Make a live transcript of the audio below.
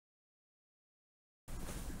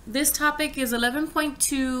This topic is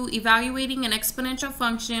 11.2, evaluating an exponential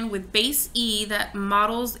function with base e that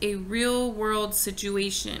models a real-world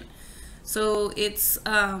situation. So it's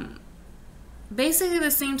basically the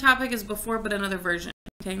same topic as before, but another version.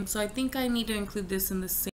 Okay, so I think I need to include this in the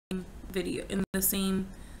same video, in the same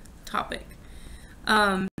topic.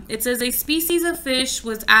 It says a species of fish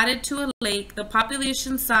was added to a lake. The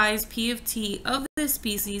population size P of t of this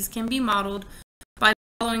species can be modeled by the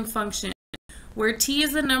following function, where t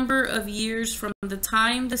is the number of years from the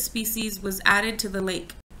time the species was added to the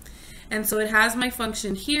lake. And so it has my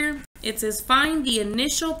function here. It says find the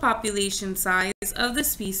initial population size of the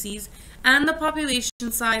species and the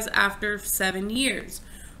population size after 7 years.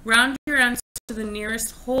 Round your answer to the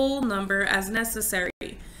nearest whole number as necessary.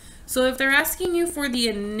 So if they're asking you for the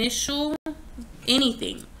initial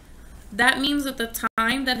anything, that means that the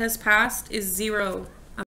time that has passed is 0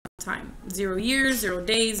 time. 0 years, 0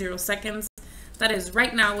 days, 0 seconds. That is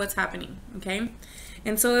right now what's happening, okay?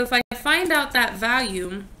 And so if I find out that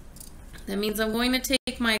value, that means I'm going to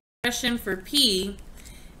take my expression for P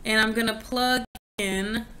and I'm going to plug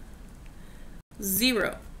in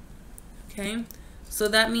 0, okay? So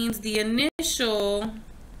that means the initial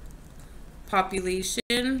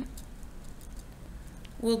population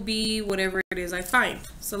will be whatever it is I find.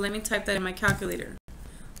 So let me type that in my calculator.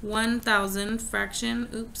 1,000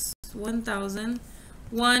 fraction, 1,000.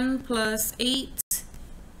 1 plus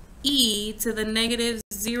 8e to the negative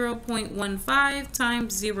 0.15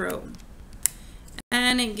 times 0.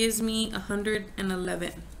 And it gives me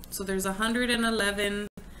 111. So there's 111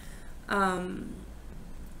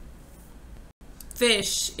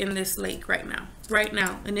 fish in this lake right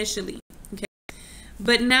now, initially. Okay.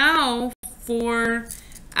 But now for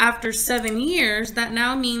after 7 years, that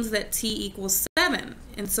now means that t equals 7.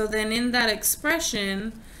 And so then in that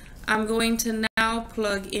expression, I'm going to now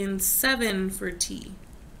plug in 7 for t.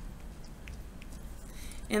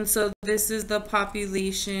 And so this is the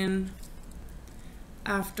population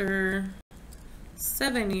after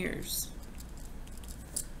 7 years.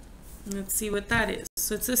 Let's see what that is.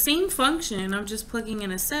 So it's the same function, I'm just plugging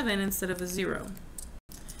in a 7 instead of a 0.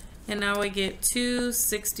 And now I get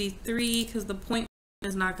 263 because the point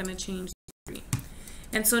is not going to change.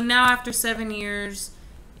 And so now after 7 years,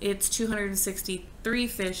 it's 263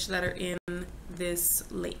 fish that are in this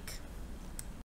lake.